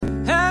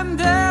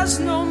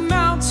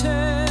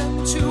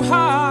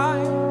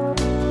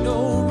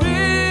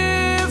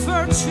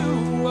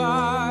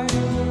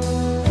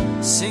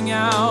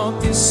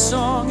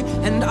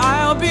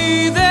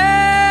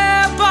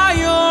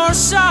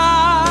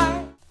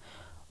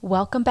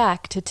Welcome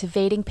back to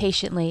Tivating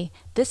Patiently.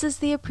 This is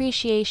the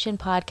appreciation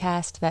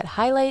podcast that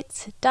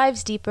highlights,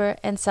 dives deeper,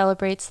 and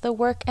celebrates the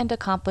work and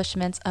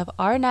accomplishments of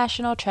our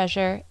national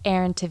treasure,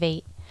 Aaron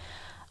Tveit.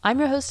 I'm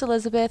your host,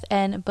 Elizabeth,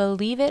 and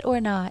believe it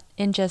or not,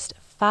 in just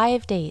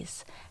 5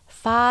 days,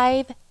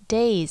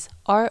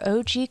 our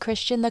OG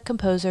Christian the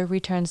composer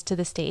returns to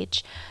the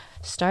stage,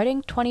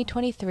 starting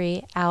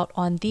 2023 out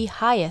on the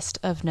highest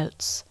of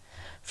notes.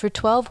 For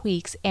 12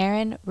 weeks,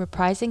 Aaron,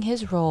 reprising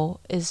his role,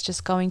 is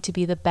just going to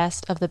be the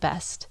best of the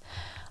best.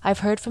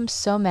 I've heard from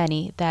so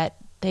many that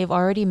they've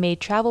already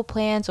made travel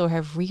plans or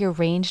have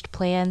rearranged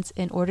plans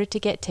in order to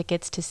get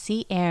tickets to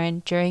see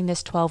Aaron during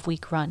this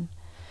 12-week run.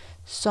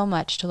 So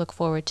much to look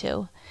forward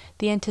to.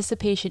 The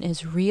anticipation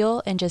is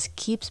real and just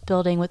keeps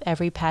building with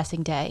every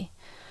passing day.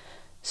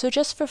 So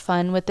just for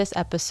fun with this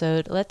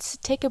episode, let's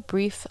take a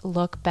brief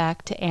look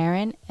back to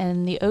Aaron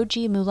and the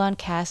OG Moulin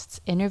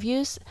cast's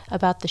interviews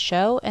about the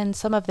show and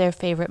some of their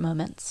favorite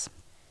moments.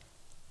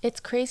 It's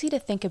crazy to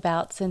think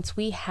about since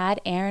we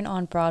had Aaron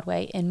on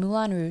Broadway in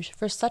Moulin Rouge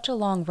for such a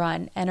long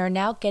run and are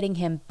now getting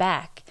him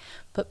back.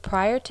 But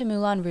prior to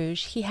Moulin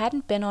Rouge, he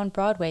hadn't been on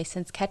Broadway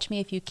since Catch Me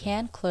If You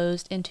Can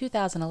closed in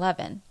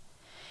 2011.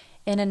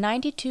 In a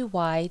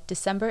 92Y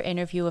December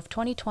interview of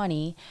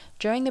 2020,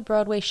 during the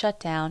Broadway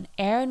shutdown,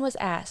 Aaron was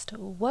asked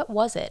what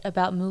was it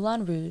about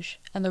Moulin Rouge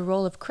and the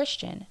role of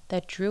Christian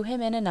that drew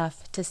him in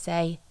enough to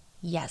say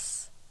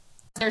yes.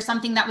 There's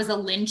something that was a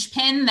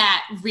linchpin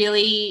that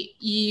really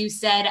you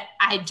said,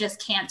 I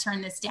just can't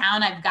turn this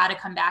down. I've got to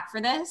come back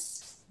for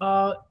this.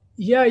 I'd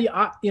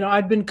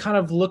been kind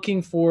of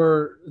looking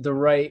for the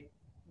right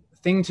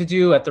thing to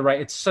do at the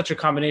right. It's such a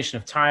combination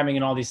of timing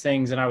and all these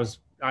things, and I was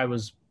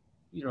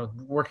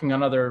working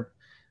on other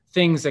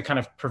things that kind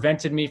of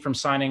prevented me from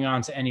signing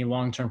on to any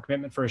long-term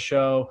commitment for a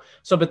show.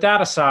 So, but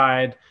that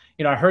aside,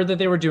 I heard that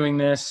they were doing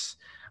this.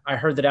 I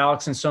heard that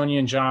Alex and Sonia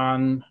and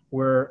John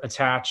were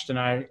attached, and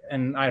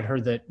I'd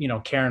heard that,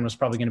 Karen was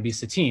probably going to be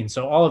Satine.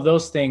 So all of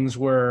those things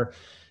were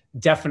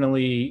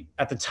definitely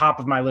at the top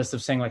of my list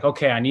of saying like,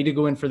 okay, I need to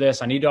go in for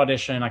this. I need to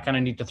audition. I kind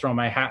of need to throw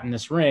my hat in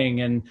this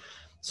ring. And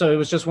so it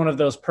was just one of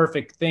those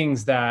perfect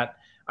things that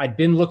I'd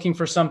been looking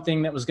for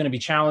something that was going to be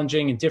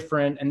challenging and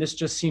different. And this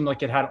just seemed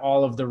like it had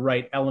all of the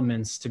right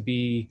elements to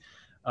be,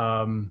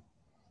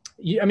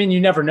 you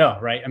never know,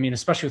 right?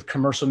 Especially with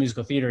commercial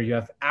musical theater, you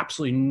have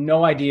absolutely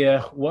no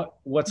idea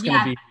what's going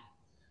to be,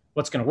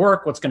 what's going to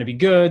work, what's going to be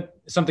good.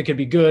 Something could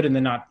be good and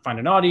then not find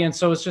an audience.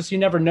 So it's just, you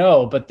never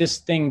know. But this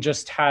thing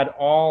just had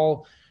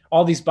all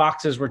these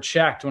boxes were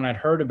checked when I'd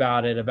heard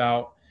about it,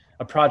 about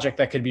a project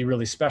that could be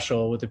really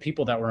special with the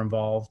people that were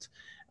involved.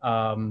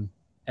 And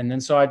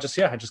then so I just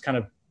kind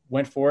of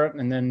went for it.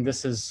 And then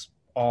this has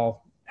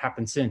all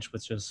happened since,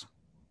 which is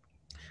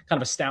kind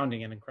of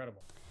astounding and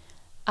incredible.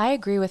 I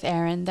agree with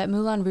Aaron that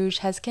Moulin Rouge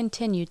has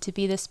continued to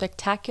be the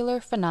spectacular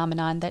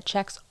phenomenon that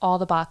checks all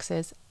the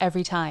boxes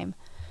every time.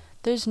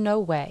 There's no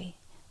way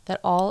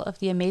that all of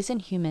the amazing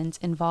humans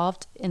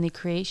involved in the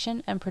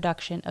creation and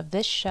production of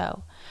this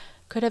show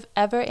could have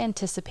ever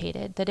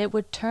anticipated that it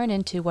would turn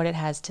into what it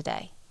has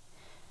today.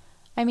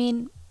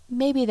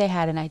 Maybe they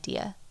had an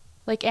idea.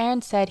 Like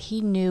Aaron said, he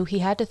knew he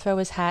had to throw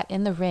his hat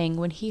in the ring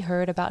when he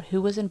heard about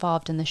who was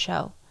involved in the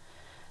show.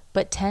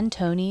 But 10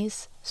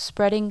 Tonys,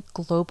 spreading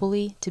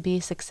globally to be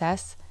a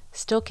success,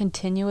 still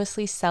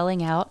continuously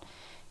selling out,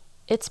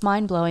 it's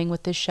mind-blowing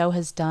what this show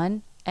has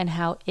done and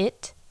how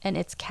it and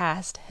its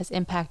cast has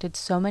impacted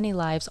so many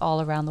lives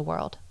all around the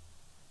world.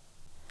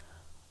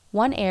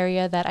 One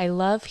area that I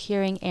love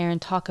hearing Aaron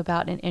talk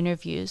about in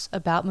interviews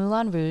about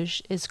Moulin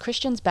Rouge is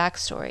Christian's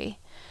backstory.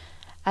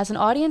 As an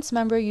audience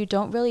member, you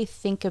don't really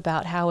think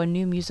about how a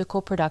new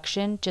musical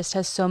production just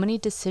has so many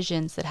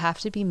decisions that have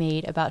to be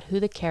made about who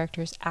the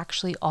characters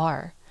actually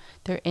are,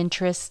 their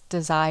interests,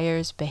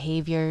 desires,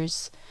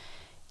 behaviors.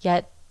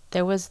 Yet,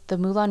 there was the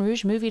Moulin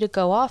Rouge movie to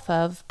go off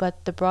of,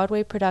 but the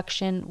Broadway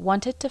production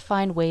wanted to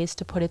find ways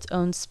to put its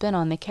own spin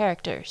on the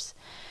characters.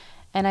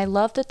 And I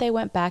love that they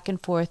went back and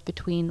forth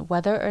between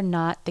whether or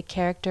not the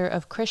character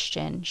of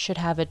Christian should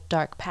have a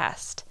dark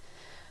past.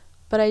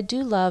 But I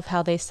do love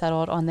how they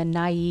settled on the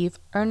naive,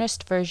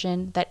 earnest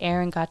version that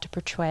Aaron got to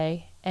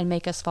portray and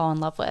make us fall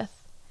in love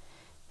with.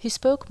 He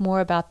spoke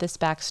more about this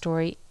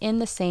backstory in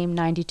the same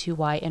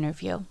 92Y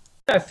interview.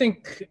 I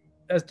think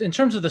in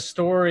terms of the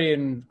story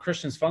and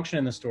Christian's function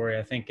in the story,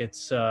 I think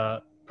it's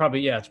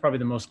probably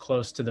the most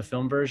close to the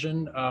film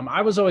version.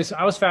 I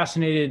was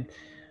fascinated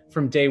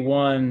from day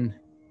one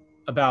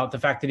about the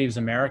fact that he was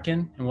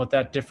American and what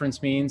that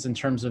difference means in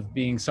terms of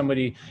being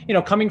somebody,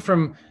 coming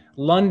from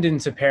London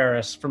to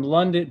Paris, from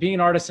London, being an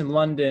artist in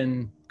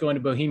London, going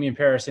to Bohemian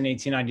Paris in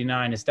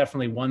 1899 is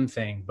definitely one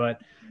thing, but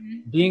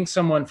being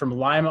someone from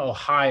Lima,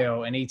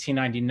 Ohio in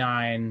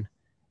 1899,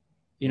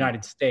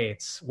 United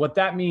States, what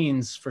that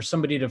means for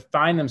somebody to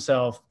find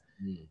themselves,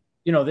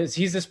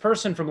 he's this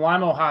person from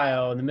Lima,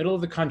 Ohio in the middle of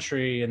the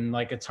country in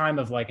like a time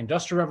of like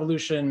industrial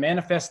revolution,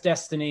 manifest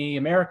destiny,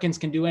 Americans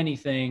can do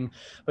anything,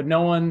 but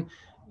no one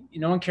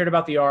cared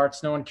about the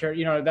arts. No one cared,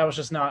 that was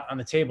just not on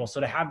the table.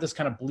 So to have this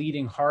kind of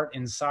bleeding heart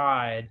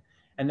inside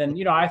And then,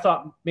 you know, I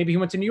thought maybe he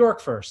went to New York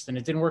first and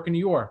it didn't work in New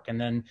York. And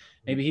then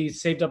maybe he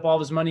saved up all of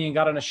his money and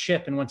got on a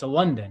ship and went to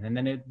London. And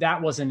then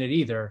that wasn't it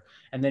either.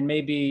 And then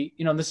maybe,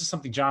 you know, this is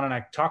something John and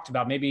I talked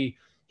about. Maybe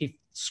he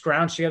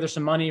scrounged together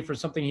some money for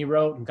something he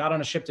wrote and got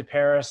on a ship to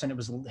Paris, and it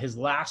was his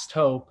last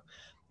hope.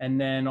 And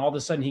then all of a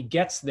sudden he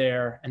gets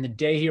there, and the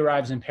day he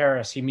arrives in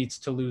Paris, he meets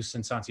Toulouse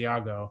and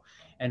Santiago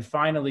and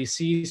finally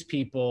sees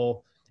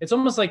people. It's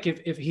almost like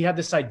if he had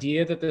this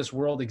idea that this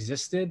world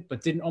existed,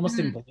 but didn't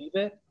believe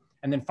it,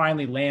 and then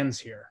finally lands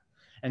here.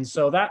 And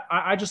so that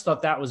I just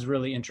thought that was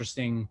really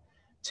interesting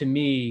to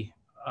me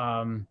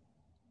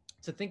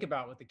to think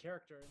about with the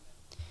character.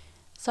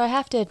 So I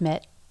have to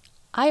admit,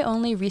 I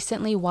only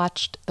recently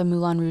watched the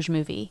Moulin Rouge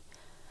movie.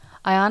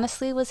 I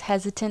honestly was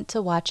hesitant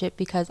to watch it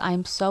because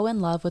I'm so in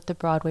love with the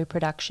Broadway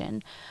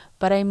production.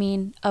 But I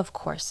mean, of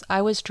course,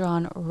 I was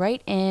drawn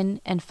right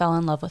in and fell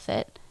in love with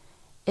it.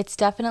 It's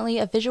definitely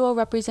a visual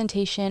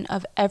representation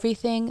of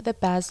everything that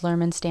Baz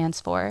Luhrmann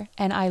stands for,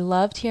 and I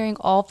loved hearing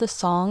all of the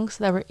songs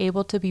that were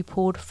able to be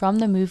pulled from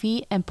the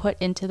movie and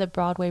put into the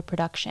Broadway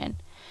production.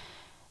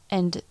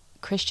 And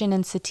Christian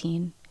and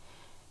Satine,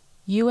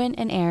 Ewan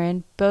and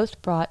Aaron both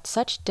brought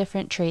such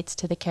different traits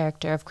to the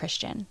character of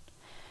Christian.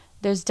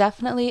 There's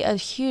definitely a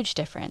huge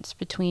difference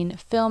between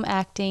film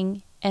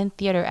acting and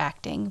theater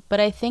acting,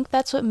 but I think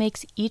that's what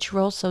makes each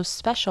role so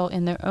special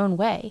in their own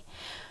way.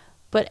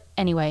 But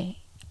anyway,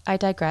 I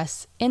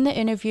digress. In the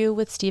interview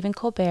with Stephen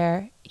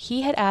Colbert,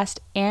 he had asked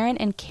Aaron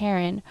and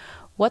Karen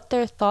what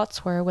their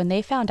thoughts were when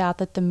they found out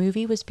that the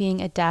movie was being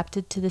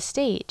adapted to the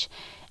stage,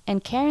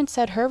 and Karen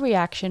said her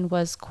reaction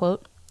was,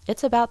 quote,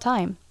 "It's about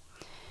time."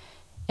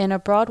 In a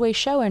Broadway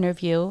show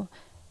interview,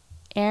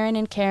 Aaron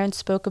and Karen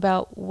spoke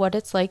about what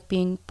it's like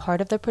being part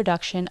of the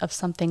production of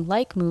something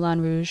like Moulin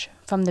Rouge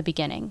from the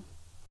beginning.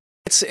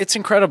 It's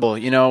incredible,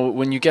 you know,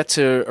 when you get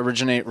to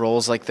originate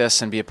roles like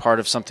this and be a part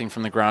of something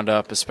from the ground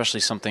up,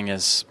 especially something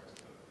as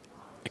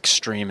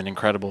extreme and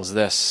incredible as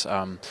this.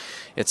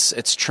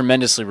 It's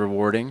tremendously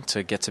rewarding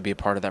to get to be a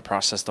part of that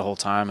process the whole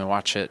time and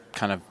watch it,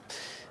 kind of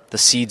the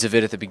seeds of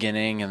it at the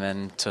beginning, and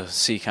then to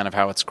see kind of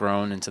how it's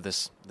grown into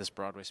this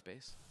Broadway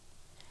space.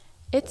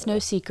 It's no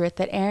secret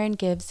that Aaron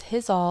gives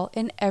his all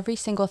in every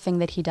single thing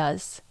that he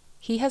does.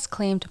 He has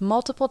claimed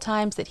multiple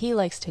times that he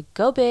likes to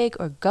go big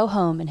or go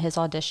home in his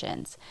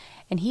auditions,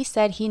 and he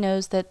said he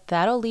knows that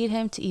that'll lead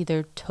him to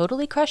either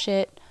totally crush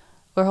it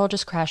or he'll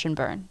just crash and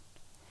burn.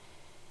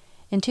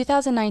 In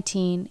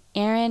 2019,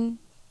 Aaron,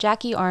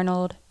 Jackie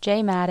Arnold,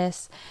 Jay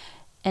Mattis,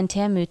 and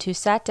Tam Mutu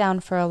sat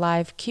down for a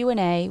live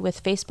Q&A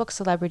with Facebook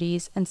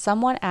celebrities, and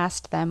someone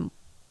asked them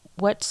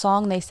what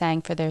song they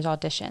sang for their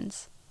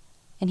auditions.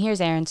 And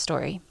here's Aaron's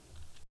story.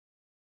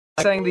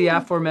 I sang the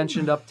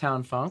aforementioned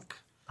Uptown Funk.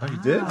 Oh, you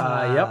did?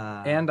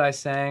 Yep. And I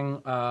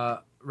sang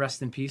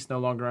Rest in Peace, No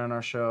Longer on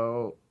Our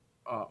Show,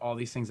 All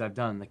These Things I've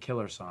Done, the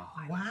Killer song.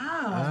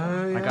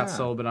 Wow. I Got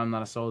Soul, But I'm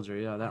Not a Soldier.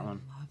 Yeah, that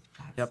one.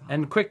 Yep.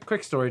 And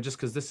quick story, just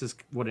because this is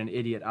what an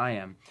idiot I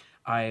am.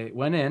 I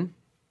went in,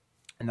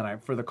 and then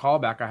for the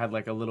callback, I had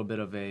like a little bit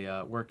of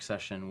a work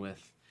session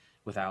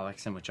with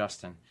Alex and with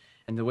Justin.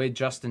 And the way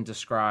Justin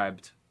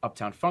described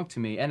Uptown Funk to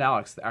me, and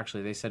Alex,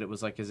 actually, they said it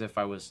was like as if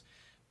I was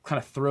kind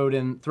of thrown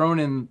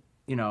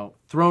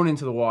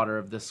into the water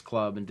of this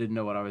club and didn't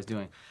know what I was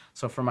doing.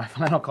 So for my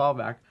final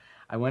callback,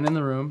 I went in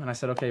the room and I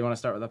said, "Okay, you want to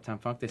start with Uptown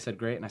Funk?" They said,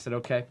 "Great." And I said,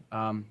 "Okay,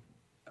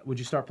 would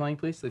you start playing,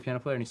 please?" The piano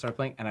player, and he started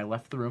playing, and I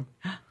left the room.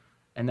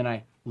 And then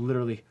I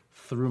literally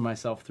threw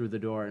myself through the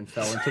door and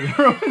fell into the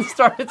room and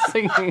started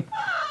singing. And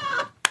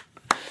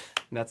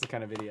that's the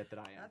kind of idiot that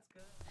I am.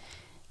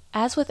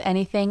 As with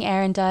anything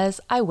Aaron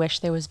does, I wish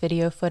there was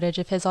video footage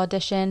of his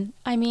audition.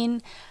 I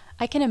mean,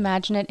 I can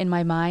imagine it in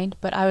my mind,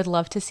 but I would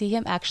love to see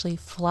him actually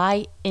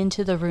fly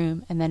into the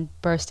room and then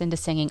burst into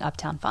singing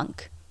Uptown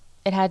Funk.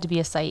 It had to be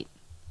a sight.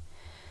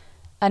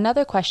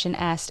 Another question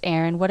asked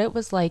Aaron what it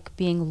was like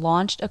being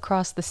launched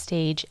across the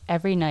stage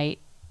every night,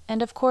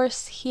 and of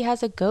course, he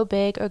has a go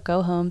big or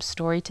go home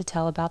story to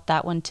tell about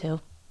that one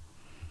too.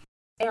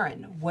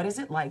 Aaron, what is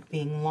it like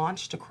being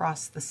launched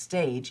across the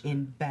stage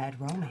in Bad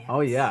Romance?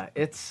 Oh yeah,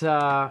 it's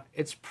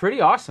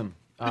pretty awesome.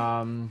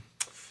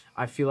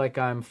 I feel like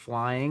I'm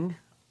flying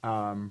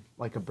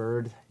like a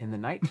bird in the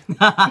night.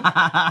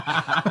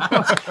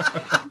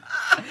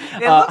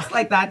 It looks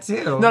like that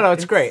too. No,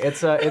 it's great. It's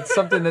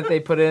something that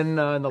they put in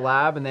the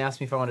lab, and they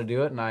asked me if I want to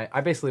do it, and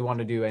I basically want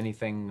to do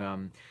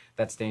anything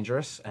that's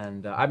dangerous.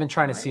 And I've been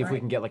trying to see if we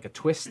can get like a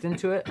twist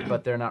into it,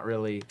 but they're not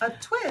really a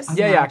twist.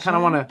 Yeah. I kind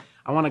of want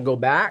to go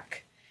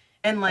back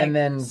and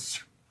then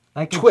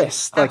like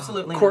twist, like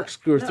absolutely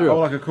corkscrew through. Oh,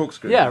 like a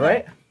corkscrew. Yeah,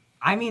 right.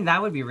 I mean,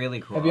 that would be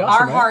really cool. That'd be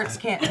awesome, Our right? hearts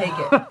can't take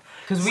it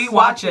Because we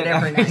watch it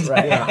every night,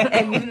 Right, yeah.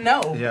 and you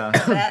know,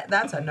 Yeah.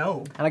 that's a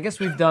no. And I guess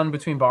we've done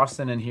between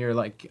Boston and here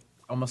like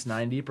almost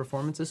 90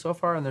 performances so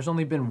far, and there's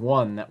only been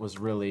one that was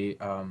really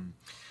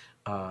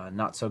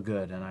not so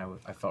good, and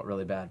I felt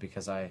really bad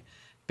because I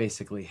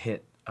basically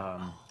hit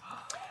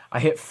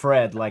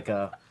Fred like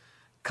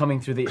coming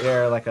through the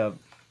air like a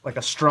like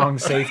a strong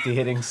safety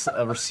hitting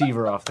a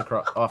receiver off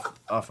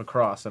a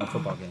cross in a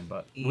football game.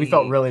 But we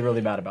felt really,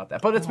 really bad about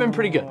that. But it's been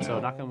pretty good, so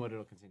knock on wood,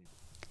 it'll continue.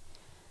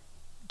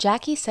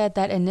 Jackie said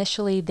that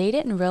initially they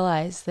didn't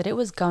realize that it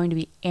was going to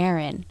be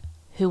Aaron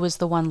who was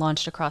the one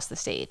launched across the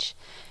stage.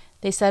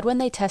 They said when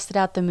they tested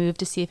out the move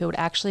to see if it would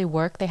actually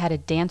work, they had a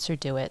dancer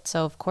do it,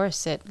 so of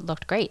course it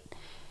looked great.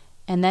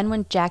 And then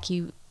when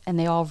Jackie and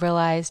they all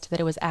realized that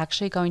it was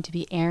actually going to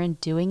be Aaron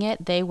doing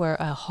it, they were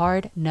a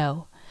hard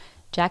no.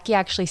 Jackie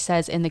actually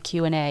says in the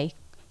Q&A,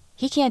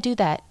 he can't do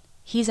that.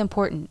 He's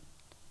important.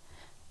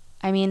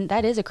 I mean,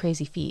 that is a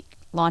crazy feat,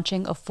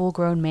 launching a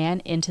full-grown man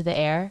into the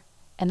air,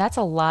 and that's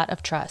a lot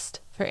of trust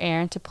for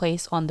Aaron to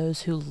place on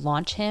those who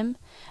launch him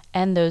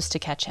and those to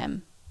catch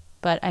him.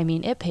 But, I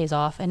mean, it pays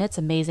off, and it's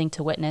amazing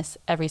to witness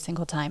every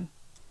single time.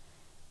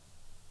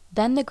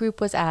 Then the group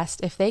was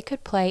asked if they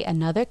could play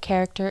another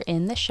character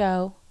in the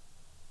show,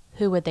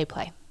 who would they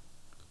play?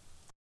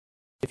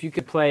 If you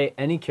could play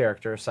any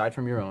character aside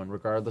from your own,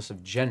 regardless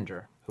of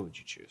gender, who would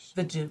you choose?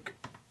 The Duke.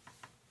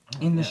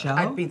 In the show?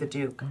 I'd be the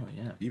Duke. Oh,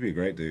 yeah. You'd be a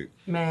great Duke.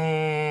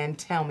 Man,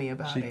 tell me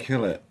about She'd it.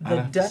 kill it. I'd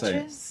The have to say.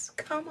 Duchess?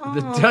 Come on.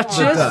 The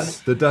Duchess?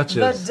 The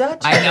Duchess. The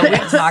Duchess. I know we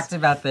talked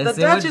about this.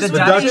 The Duchess would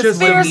Duchess be would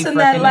be fierce in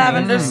that freaking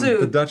lavender amazing. The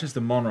suit. Duchess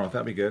de Monroe.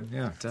 That'd be good.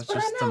 Yeah. That's what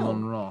I just the know.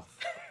 Monroe.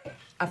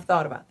 I've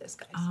thought about this,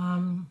 guys. I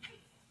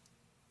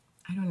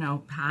don't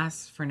know.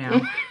 Pass for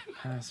now.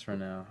 Pass for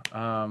now.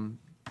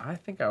 I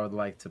think I would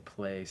like to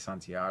play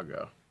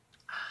Santiago.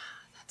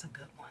 That's a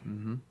good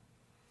one.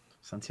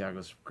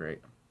 Santiago's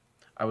great.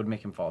 I would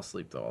make him fall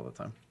asleep, though, all the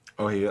time.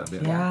 Oh, yeah.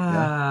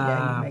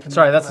 Yeah, you make him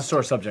Sorry, that's a left.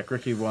 sore subject.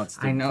 Ricky wants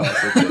to I know.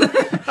 fall asleep,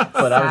 too.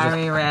 But I was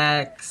Sorry,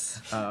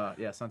 Rex. just...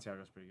 yeah,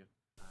 Santiago's pretty good.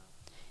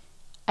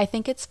 I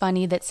think it's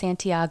funny that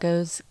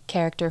Santiago's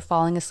character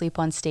falling asleep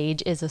on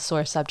stage is a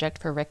sore subject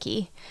for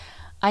Ricky.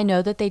 I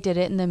know that they did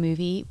it in the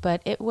movie,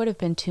 but it would have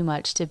been too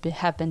much to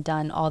have been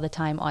done all the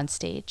time on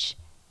stage.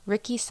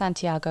 Ricky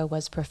Santiago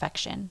was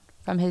perfection.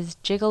 From his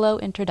gigolo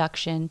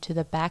introduction to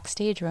the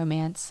backstage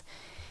romance,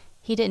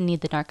 he didn't need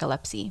the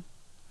narcolepsy.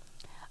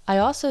 I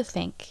also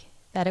think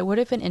that it would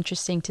have been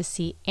interesting to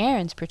see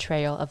Aaron's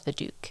portrayal of the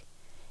Duke.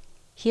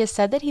 He has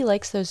said that he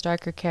likes those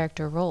darker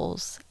character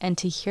roles, and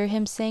to hear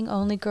him sing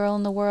Only Girl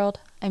in the World,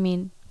 I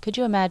mean, could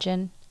you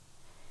imagine?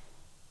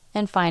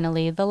 And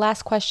finally, the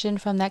last question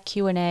from that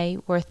Q&A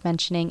worth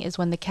mentioning is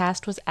when the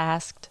cast was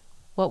asked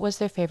what was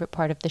their favorite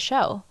part of the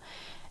show.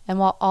 And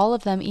while all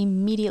of them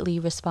immediately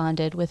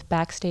responded with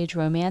backstage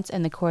romance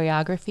and the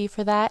choreography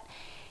for that,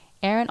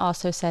 Aaron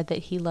also said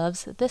that he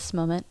loves this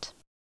moment.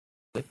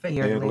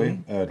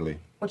 Eardley.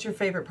 What's your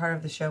favorite part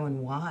of the show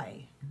and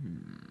why?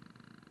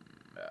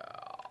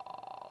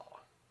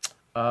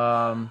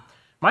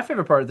 My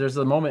favorite part, there's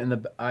a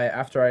moment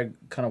after I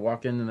kind of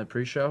walk in the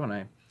pre-show and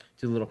I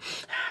do a little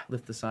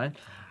lift the sign.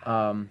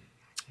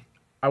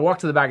 I walk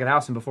to the back of the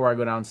house, and before I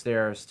go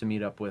downstairs to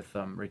meet up with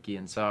Ricky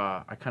and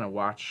Saw, I kind of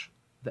watch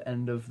the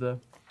end of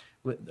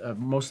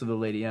most of the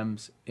Lady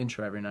M's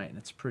intro every night, and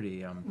it's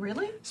pretty.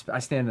 Really? I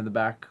stand in the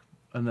back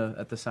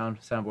at the sound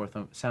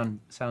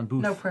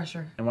booth. No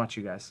pressure. And watch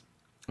you guys.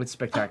 It's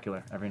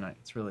spectacular every night.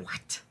 It's really.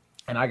 What?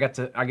 And I get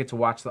to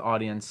watch the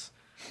audience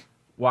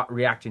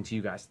reacting to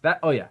you guys.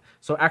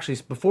 So actually,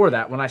 before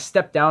that, when I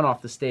step down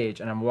off the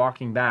stage and I'm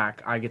walking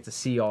back, I get to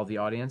see all the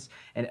audience.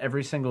 And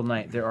every single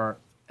night, there are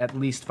at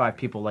least 5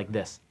 people like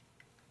this.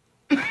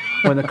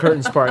 When the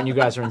curtains part and you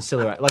guys are in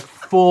silhouette, like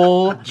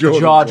full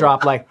jaw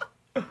drop, like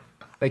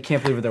they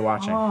can't believe what they're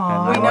watching. And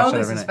I We watch know that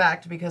this every is night.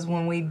 fact because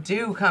when we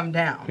do come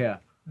down, Yeah.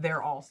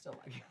 they're all still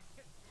like that.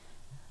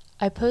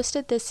 I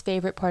posted this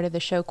favorite part of the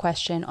show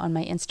question on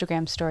my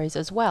Instagram stories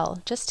as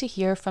well, just to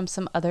hear from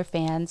some other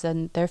fans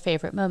and their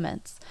favorite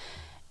moments.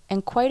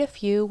 And quite a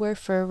few were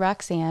for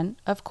Roxanne,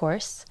 of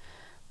course,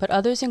 but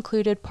others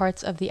included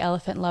parts of the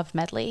Elephant Love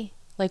medley,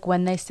 like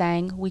when they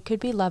sang We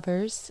Could Be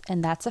Lovers,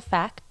 and That's a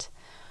Fact,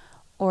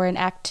 or in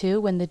Act 2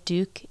 when the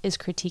Duke is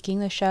critiquing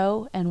the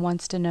show and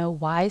wants to know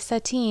why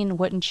Satine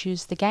wouldn't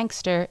choose the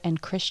gangster,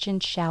 and Christian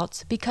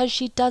shouts, because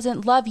she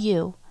doesn't love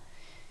you.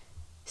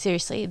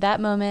 Seriously,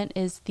 that moment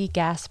is the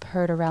gasp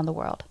heard around the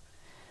world.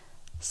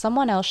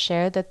 Someone else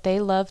shared that they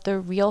love the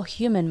real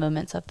human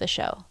moments of the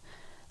show,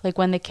 like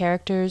when the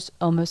characters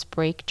almost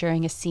break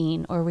during a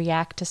scene or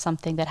react to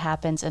something that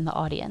happens in the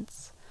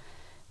audience.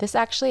 This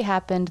actually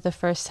happened the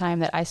first time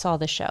that I saw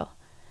the show.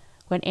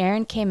 When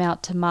Aaron came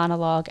out to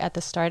monologue at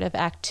the start of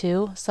Act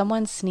 2,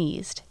 someone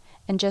sneezed,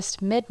 and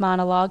just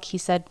mid-monologue he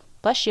said,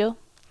 "Bless you."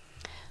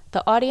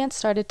 The audience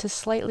started to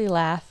slightly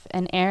laugh,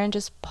 and Aaron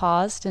just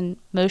paused and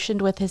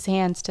motioned with his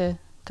hands to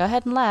go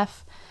ahead and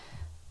laugh.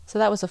 So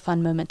that was a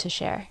fun moment to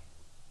share.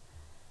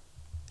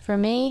 For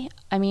me,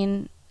 I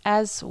mean,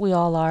 as we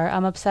all are,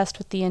 I'm obsessed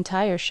with the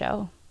entire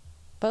show.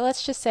 But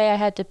let's just say I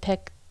had to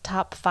pick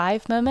top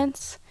 5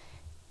 moments.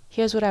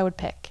 Here's what I would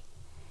pick.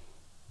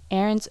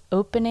 Aaron's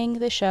opening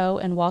the show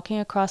and walking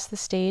across the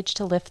stage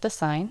to lift the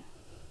sign.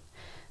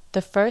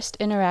 The first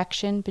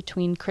interaction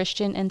between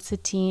Christian and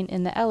Satine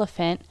in the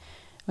Elephant,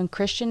 when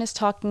Christian is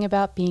talking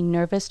about being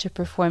nervous to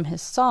perform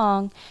his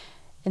song,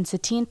 and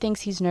Satine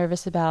thinks he's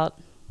nervous about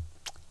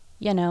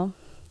you know,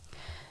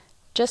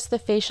 just the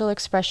facial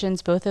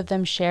expressions both of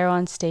them share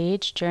on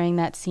stage during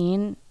that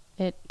scene,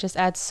 it just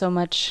adds so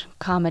much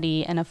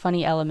comedy and a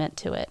funny element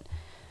to it.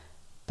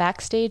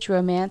 Backstage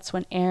romance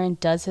when Aaron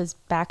does his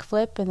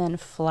backflip and then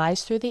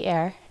flies through the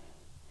air.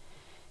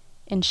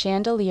 In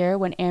Chandelier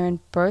when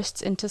Aaron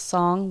bursts into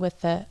song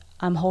with the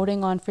I'm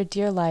holding on for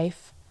dear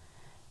life.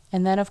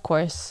 And then, of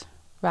course,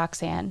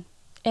 Roxanne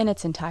in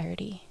its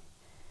entirety.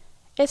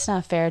 It's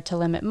not fair to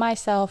limit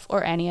myself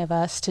or any of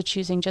us to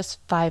choosing just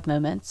 5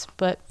 moments,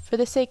 but for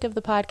the sake of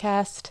the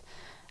podcast,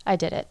 I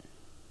did it.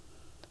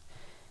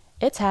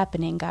 It's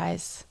happening,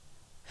 guys.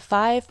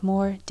 5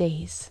 more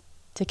days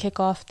to kick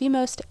off the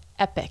most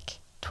epic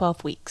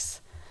 12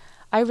 weeks.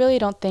 I really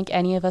don't think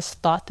any of us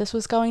thought this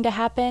was going to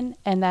happen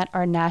and that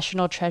our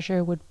national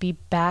treasure would be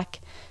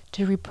back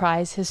to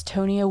reprise his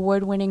Tony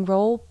Award-winning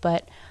role,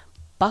 but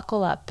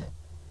buckle up.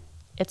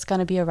 It's going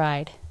to be a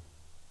ride.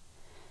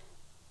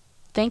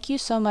 Thank you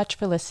so much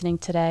for listening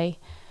today.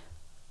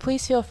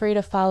 Please feel free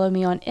to follow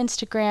me on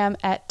Instagram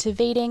at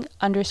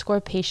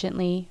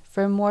tivating_patiently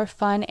for more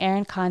fun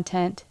Aaron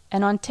content,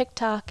 and on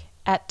TikTok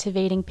at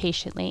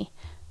tivatingpatiently,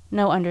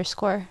 no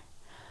underscore.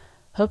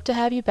 Hope to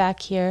have you back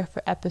here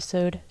for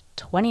episode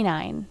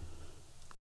 29.